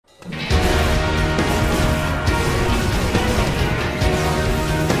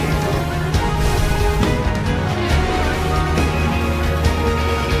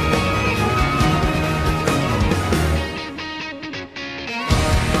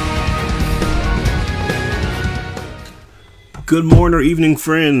Good morning or evening,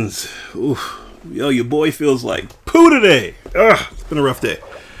 friends. Oof. Yo, your boy feels like poo today. Ugh, it's been a rough day.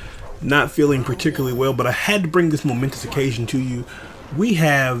 Not feeling particularly well, but I had to bring this momentous occasion to you. We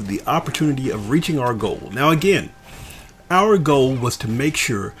have the opportunity of reaching our goal. Now again, our goal was to make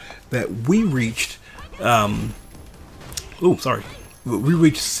sure that we reached, we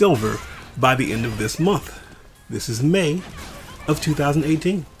reached silver by the end of this month. This is May of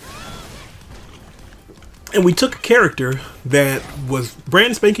 2018. And we took a character that was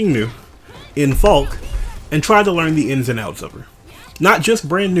brand spanking new in Falke and tried to learn the ins and outs of her. Not just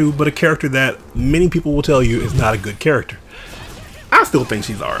brand new, but a character that many people will tell you is not a good character. I still think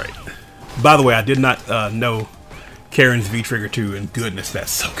she's alright. By the way, I did not know Karen's V-Trigger 2, and goodness,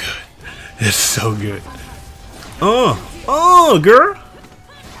 that's so good. It's so good. Girl.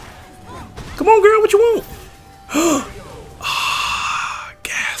 Come on, girl, what you want?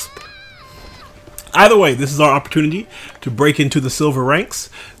 Gasp. Either way, this is our opportunity to break into the silver ranks.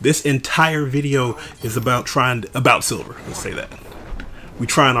 This entire video is about silver. Let's say that. We're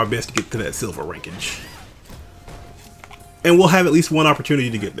trying our best to get to that silver rankage. And we'll have at least one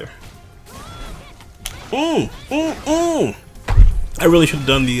opportunity to get there. I really should have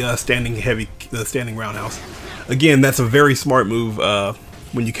done the standing roundhouse. Again, that's a very smart move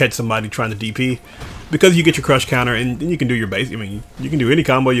when you catch somebody trying to DP, because you get your crush counter and then you can do your base. I mean, you can do any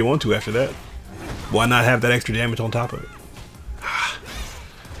combo you want to after that. Why not have that extra damage on top of it?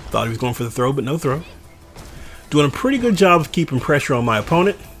 Thought he was going for the throw, but no throw. Doing a pretty good job of keeping pressure on my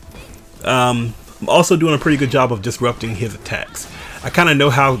opponent. I'm also doing a pretty good job of disrupting his attacks. I kind of know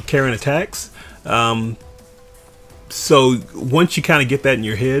how Karen attacks. So once you kind of get that in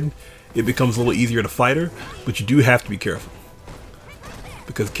your head, it becomes a little easier to fight her. But you do have to be careful,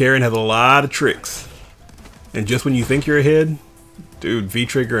 because Karen has a lot of tricks. And just when you think you're ahead, dude,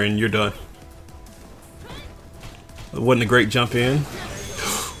 V-trigger and you're done. It wasn't a great jump in.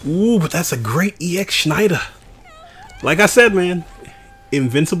 Ooh, but that's a great EX Schneider. Like I said, man,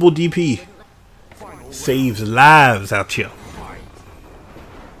 invincible DP saves lives out here.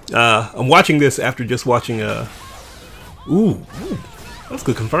 I'm watching this after just watching ooh, that's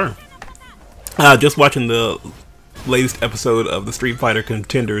good confirm. Just watching the latest episode of the Street Fighter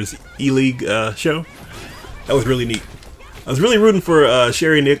Contenders E-League show. That was really neat. I was really rooting for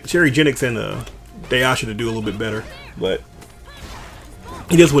Sherry Jennings and Dayasha to do a little bit better, but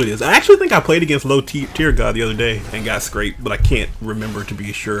it is what it is. I actually think I played against Low Tier God the other day and got scraped, but I can't remember to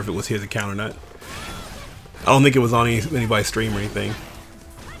be sure if it was his account or not. I don't think it was on anybody's stream or anything.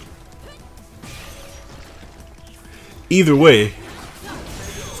 Either way,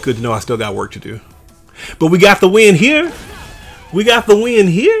 it's good to know I still got work to do. But we got the win here. We got the win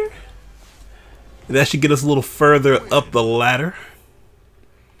here. And that should get us a little further up the ladder.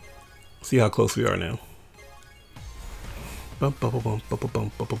 See how close we are now. Bum, bum, bum, bum, bum,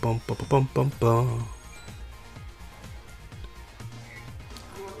 bum, bum, bum, bum, bum, bum, bum.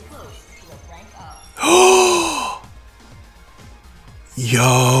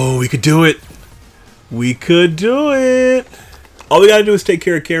 Yo, we could do it. We could do it. All we gotta do is take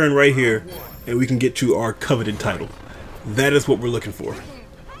care of Karen right here, and we can get to our coveted title. That is what we're looking for.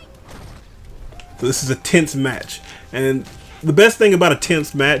 So this is a tense match, and the best thing about a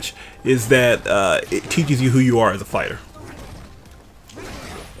tense match is that it teaches you who you are as a fighter.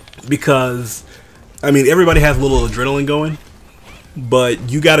 Because, I mean, everybody has a little adrenaline going, but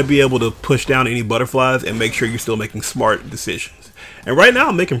you got to be able to push down any butterflies and make sure you're still making smart decisions. And right now,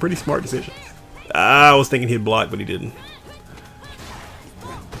 I'm making pretty smart decisions. I was thinking he'd block, but he didn't.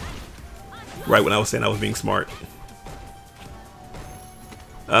 Right when I was saying I was being smart.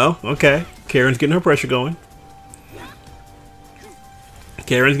 Oh, okay. Karen's getting her pressure going.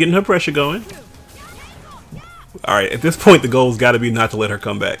 Karen's getting her pressure going. Alright, at this point the goal's got to be not to let her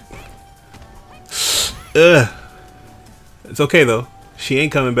come back. It's okay though. She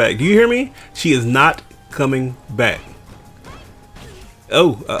ain't coming back. Do you hear me? She is not coming back.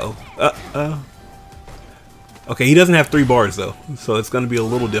 Oh, okay, he doesn't have 3 bars though, so it's going to be a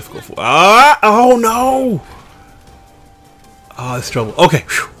little difficult for... oh no! Oh, it's trouble. Okay.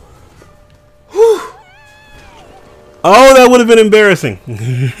 Whew. Oh, that would have been embarrassing.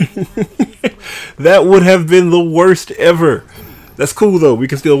 That would have been the worst ever. That's cool though. We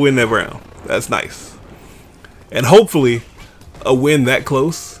can still win that round. That's nice. And hopefully, a win that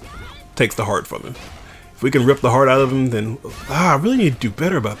close takes the heart from him. If we can rip the heart out of him, then I really need to do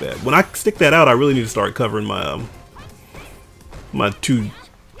better about that. When I stick that out, I really need to start covering my my 2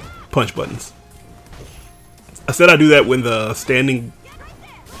 punch buttons. I said I do that when I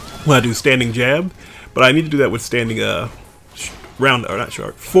do standing jab, but I need to do that with standing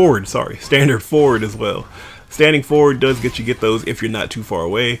forward, sorry, standard forward as well. Standing forward does get those if you're not too far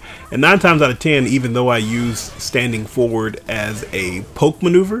away. And 9 times out of 10, even though I use standing forward as a poke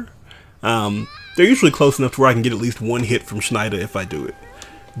maneuver, they're usually close enough to where I can get at least 1 hit from Schneider if I do it.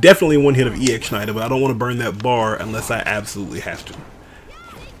 Definitely 1 hit of EX Schneider, but I don't want to burn that bar unless I absolutely have to.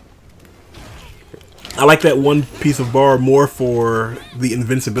 I like that 1 piece of bar more for the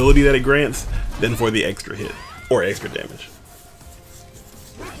invincibility that it grants than for the extra hit or extra damage.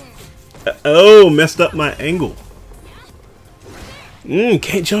 Oh, messed up my angle.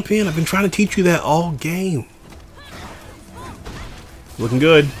 Can't jump in. I've been trying to teach you that all game. Looking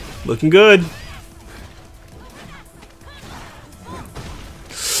good. Looking good.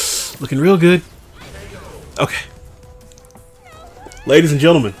 Looking real good. Okay. Ladies and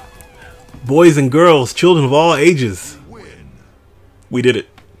gentlemen, boys and girls, children of all ages, we did it.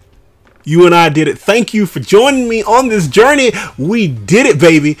 You and I did it. Thank you for joining me on this journey. We did it,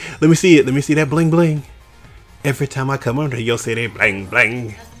 baby. Let me see it. Let me see that bling bling. Every time I come under, you'll say that bling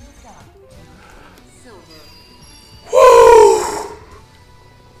bling. Woo!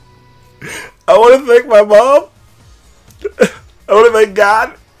 I want to thank my mom. I want to thank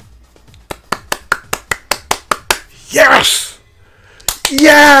God. Yes!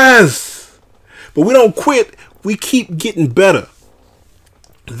 Yes! But we don't quit. We keep getting better.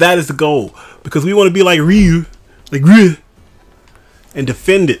 That is the goal. Because we want to be like Ryu. Like Ryu. And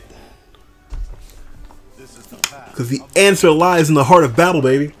defend it. Because the answer lies in the heart of battle,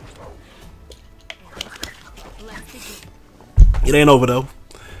 baby. It ain't over, though.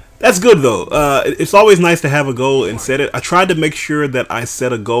 That's good, though. It's always nice to have a goal and set it. I tried to make sure that I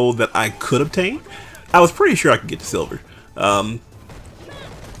set a goal that I could obtain. I was pretty sure I could get to silver.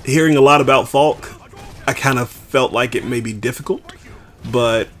 Hearing a lot about Falke, I kind of felt like it may be difficult.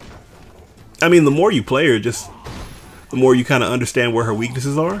 But, I mean, the more you play her, just the more you kind of understand where her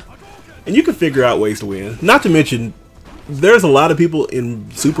weaknesses are. And you can figure out ways to win. Not to mention, there's a lot of people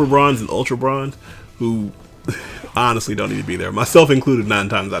in Super Bronze and Ultra Bronze who honestly don't need to be there. Myself included 9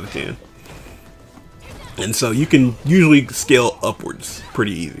 times out of 10. And so you can usually scale upwards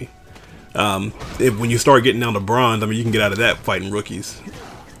pretty easy. When you start getting down to bronze, I mean, you can get out of that fighting rookies.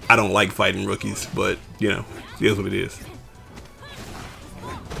 I don't like fighting rookies, but, you know, it is what it is.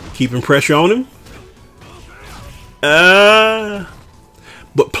 Keeping pressure on him.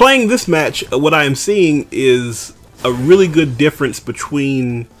 But playing this match, what I am seeing is a really good difference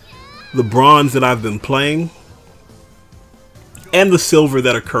between the bronze that I've been playing and the silver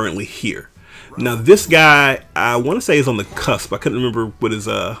that are currently here. Now, this guy, I want to say is on the cusp. I couldn't remember what his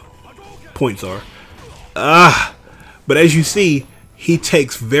points are. But as you see, he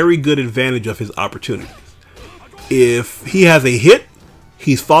takes very good advantage of his opportunities. If he has a hit,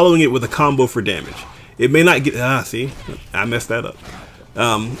 he's following it with a combo for damage. It may not get... see? I messed that up.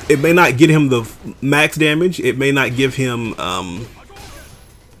 It may not get him the max damage. It may not give him,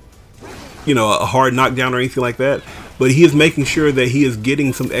 you know, a hard knockdown or anything like that. But he is making sure that he is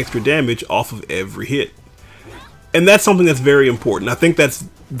getting some extra damage off of every hit. And that's something that's very important. I think that's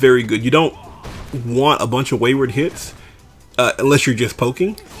very good. You don't want a bunch of wayward hits unless you're just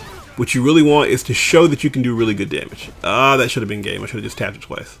poking. What you really want is to show that you can do really good damage. That should have been game. I should have just tapped it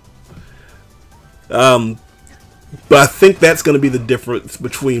twice. But I think that's going to be the difference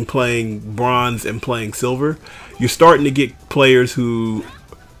between playing bronze and playing silver. You're starting to get players who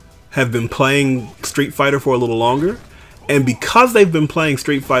have been playing Street Fighter for a little longer. And because they've been playing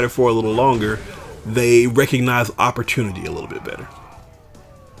Street Fighter for a little longer, they recognize opportunity a little bit better.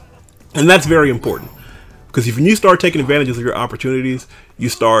 And that's very important. Because if you start taking advantage of your opportunities, you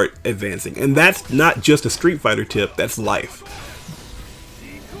start advancing. And that's not just a Street Fighter tip, that's life.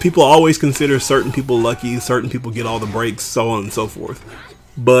 People always consider certain people lucky, certain people get all the breaks, so on and so forth.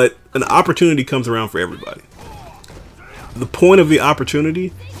 But an opportunity comes around for everybody. The point of the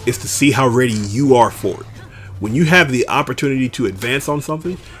opportunity is to see how ready you are for it. When you have the opportunity to advance on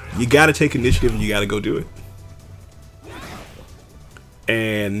something, you got to take initiative and you got to go do it.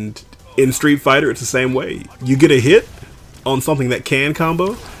 And in Street Fighter, it's the same way. You get a hit on something that can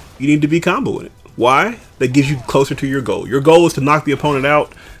combo, you need to be comboing it. Why? That gives you closer to your goal. Your goal is to knock the opponent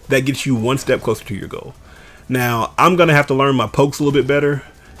out. That gets you one step closer to your goal. Now, I'm going to have to learn my pokes a little bit better,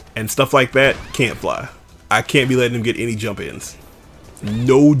 and stuff like that can't fly. I can't be letting him get any jump ins.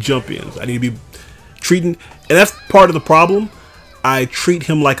 No jump ins. I need to be treating, and that's part of the problem. I treat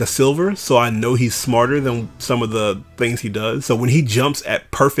him like a silver, so I know he's smarter than some of the things he does. So when he jumps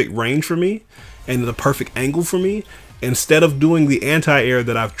at perfect range for me, and the perfect angle for me, instead of doing the anti-air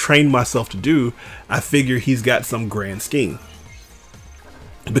that I've trained myself to do, I figure he's got some grand scheme.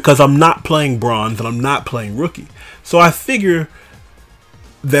 Because I'm not playing bronze and I'm not playing rookie. So I figure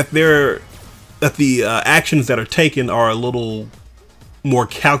that there actions that are taken are a little more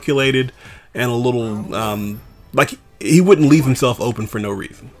calculated and a little like he wouldn't leave himself open for no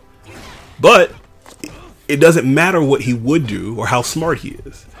reason. But it doesn't matter what he would do or how smart he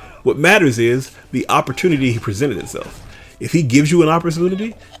is. What matters is the opportunity he presented itself. If he gives you an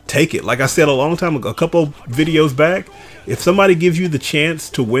opportunity, take it. Like I said a couple videos back, if somebody gives you the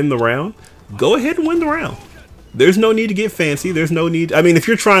chance to win the round, go ahead and win the round. There's no need to get fancy. There's no need. I mean, if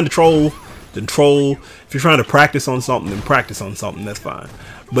you're trying to troll, then troll. If you're trying to practice on something, then practice on something. That's fine.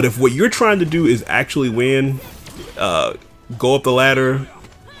 But if what you're trying to do is actually win, go up the ladder,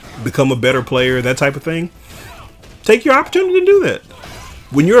 become a better player, that type of thing, take your opportunity to do that.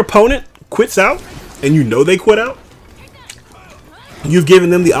 When your opponent quits out, and you know they quit out, you've given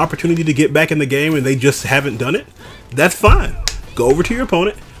them the opportunity to get back in the game and they just haven't done it, that's fine. Go over to your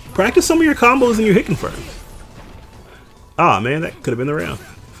opponent, practice some of your combos and your hit confirms. Ah, man, that could have been the round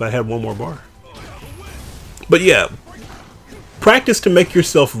if I had one more bar. But yeah, practice to make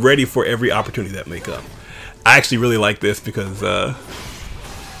yourself ready for every opportunity that may come. I actually really like this because,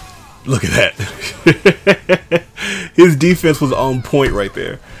 look at that. His defense was on point right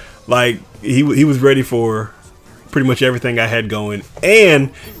there. Like, he was ready for pretty much everything I had going,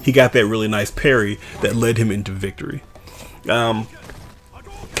 and he got that really nice parry that led him into victory. Kind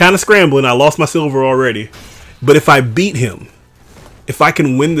of scrambling. I lost my silver already, but if I beat him, if I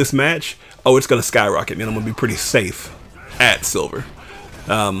can win this match, oh, it's gonna skyrocket, man. I'm gonna be pretty safe at silver.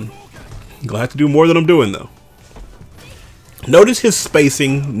 Gonna have to do more than I'm doing though. Notice his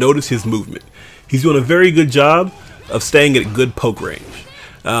spacing, notice his movement. He's doing a very good job of staying at good poke range.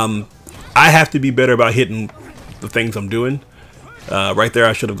 I have to be better about hitting the things I'm doing. Right there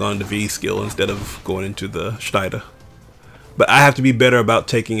I should have gone to V skill instead of going into the Schneider. But I have to be better about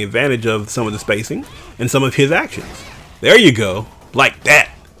taking advantage of some of the spacing and some of his actions. There you go. Like that.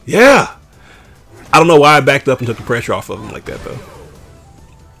 Yeah. I don't know why I backed up and took the pressure off of him like that though.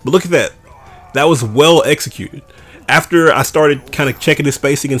 But look at that. That was well executed. After I started kind of checking his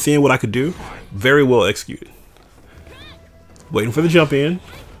spacing and seeing what I could do, very well executed. Waiting for the jump in.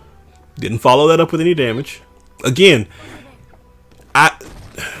 Didn't follow that up with any damage. Again,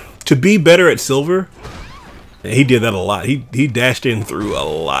 to be better at silver, and he did that a lot. He dashed in through a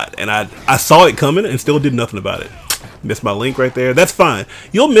lot, and I saw it coming and still did nothing about it. Missed my link right there. That's fine.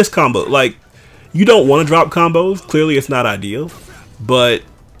 You'll miss combo. Like, you don't want to drop combos. Clearly, it's not ideal. But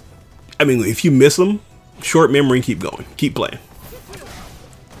I mean, if you miss them, short memory, keep going, keep playing.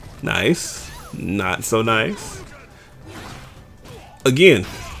 Nice. Not so nice. Again,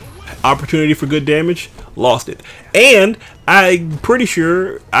 opportunity for good damage, lost it. And I'm pretty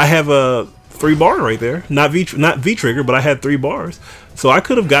sure I have a 3 bar right there. Not V trigger, but I had 3 bars. So I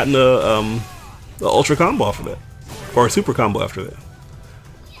could have gotten a ultra combo after that, or a super combo after that.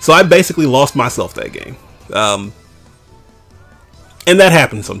 So I basically lost myself that game. And that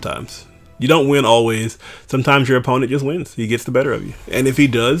happens sometimes. You don't win always. Sometimes your opponent just wins. He gets the better of you. And if he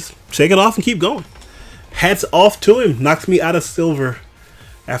does, shake it off and keep going. Hats off to him. Knocks me out of silver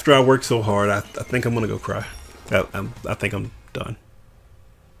after I worked so hard. I think I'm going to go cry. I think I'm done.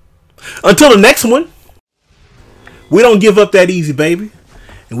 Until the next one, we don't give up that easy, baby.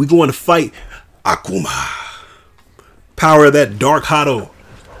 And we going to fight Akuma. Power of that Dark Hado.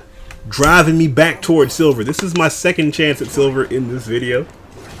 Driving me back towards silver. This is my second chance at silver in this video.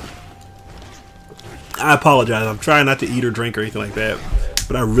 I apologize. I'm trying not to eat or drink or anything like that,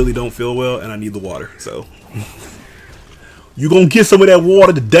 but I really don't feel well and I need the water. So you're going to get some of that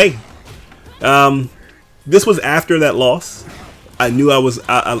water today. This was after that loss. I knew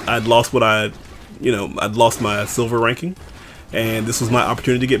I'd lost what I'd lost my silver ranking, and this was my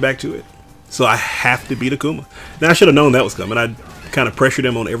opportunity to get back to it. So I have to beat Akuma. Now I should have known that was coming. I kind of pressured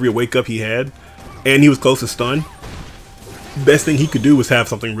him on every wake up he had, and he was close to stun. Best thing he could do was have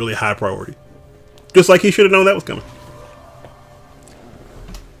something really high priority. Just like he should have known that was coming.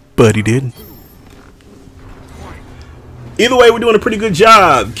 But he didn't. Either way, we're doing a pretty good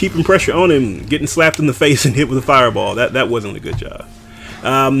job keeping pressure on him, getting slapped in the face and hit with a fireball. That wasn't a good job.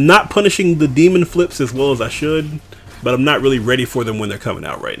 Not punishing the demon flips as well as I should, but I'm not really ready for them when they're coming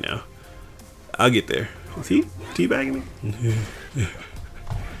out right now. I'll get there. Is he teabagging me?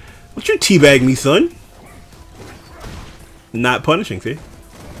 Don't you teabag me, son? Not punishing, see?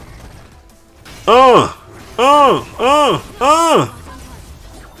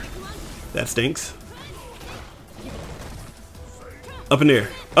 That stinks. Up in there.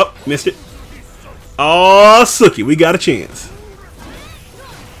 Oh, missed it. Oh, Suki, we got a chance.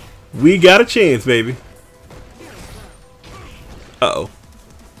 We got a chance, baby. Uh-oh.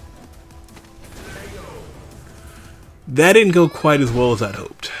 That didn't go quite as well as I'd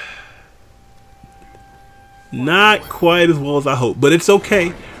hoped. Not quite as well as I hope, but it's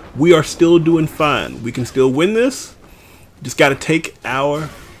okay. We are still doing fine. We can still win this. Just got to take our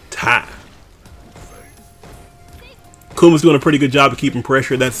time. Akuma's doing a pretty good job of keeping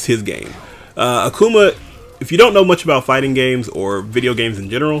pressure. That's his game. Akuma, if you don't know much about fighting games or video games in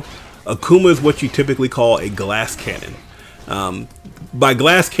general, Akuma is what you typically call a glass cannon. By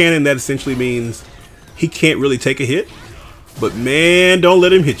glass cannon, that essentially means he can't really take a hit, but man, don't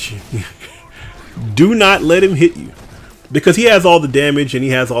let him hit you. Do not let him hit you, because he has all the damage and he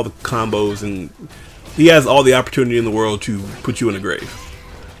has all the combos and he has all the opportunity in the world to put you in a grave.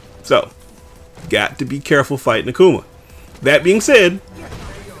 So, got to be careful fighting Akuma. That being said,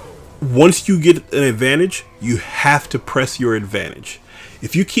 once you get an advantage, you have to press your advantage.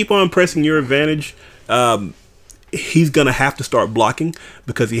 If you keep on pressing your advantage, he's going to have to start blocking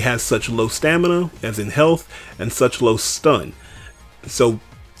because he has such low stamina, as in health, and such low stun. So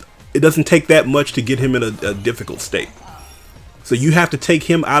it doesn't take that much to get him in a difficult state. So you have to take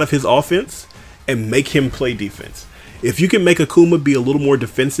him out of his offense and make him play defense. If you can make Akuma be a little more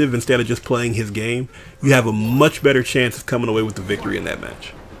defensive instead of just playing his game, you have a much better chance of coming away with the victory in that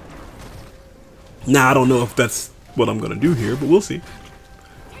match. Now, I don't know if that's what I'm going to do here, but we'll see.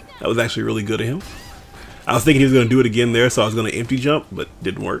 That was actually really good of him. I was thinking he was going to do it again there, so I was going to empty jump, but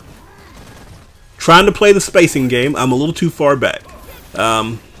didn't work. Trying to play the spacing game. I'm a little too far back.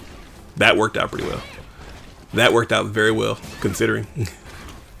 That worked out pretty well. That worked out very well, considering.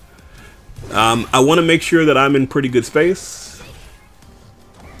 I want to make sure that I'm in pretty good space.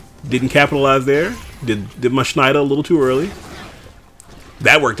 Didn't capitalize there. Did my Schneider a little too early.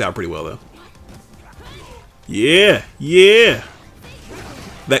 That worked out pretty well, though. Yeah, yeah.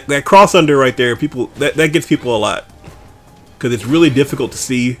 That cross under right there, people that gets people a lot, because it's really difficult to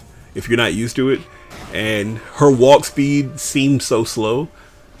see if you're not used to it, and her walk speed seems so slow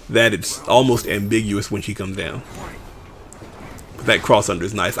that it's almost ambiguous when she comes down. But that cross under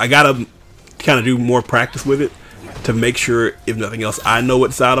is nice. I gotta kind of do more practice with it to make sure, if nothing else, I know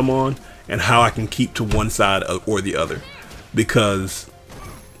what side I'm on and how I can keep to one side or the other, because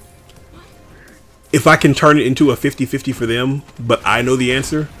if I can turn it into a 50-50 for them, but I know the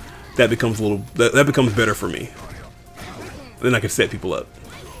answer, that becomes a little that becomes better for me. Then I can set people up.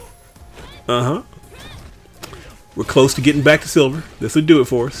 We're close to getting back to silver. This would do it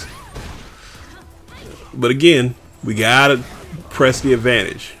for us. But again, we gotta press the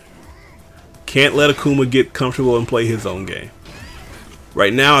advantage. Can't let Akuma get comfortable and play his own game.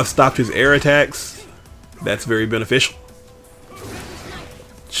 Right now, I've stopped his air attacks. That's very beneficial.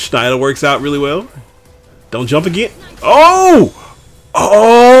 Schneider works out really well. Don't jump again. Oh!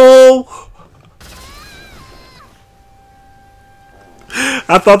 Oh!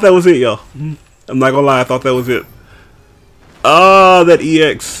 I thought that was it, y'all. I'm not gonna lie, I thought that was it. Ah, that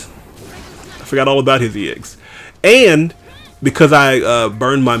EX. I forgot all about his EX. And because I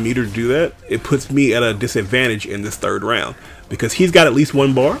burned my meter to do that, it puts me at a disadvantage in this third round. Because he's got at least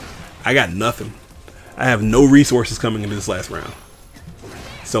one bar. I got nothing. I have no resources coming into this last round.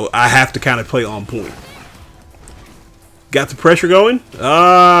 So I have to kind of play on point. Got the pressure going.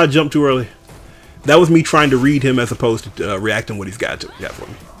 Ah, jumped too early. That was me trying to read him as opposed to reacting what he's got for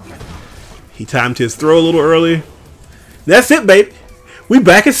me. He timed his throw a little early. That's it, baby. We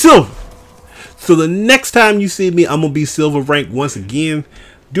back at silver. So the next time you see me, I'm going to be silver ranked once again.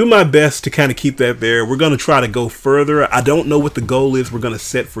 Do my best to kind of keep that there. We're going to try to go further. I don't know what the goal is we're going to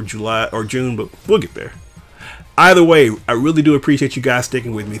set for July or June, but we'll get there. Either way, I really do appreciate you guys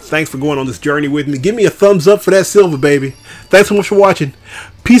sticking with me. Thanks for going on this journey with me. Give me a thumbs up for that silver, baby. Thanks so much for watching.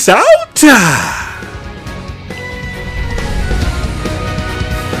 Peace out.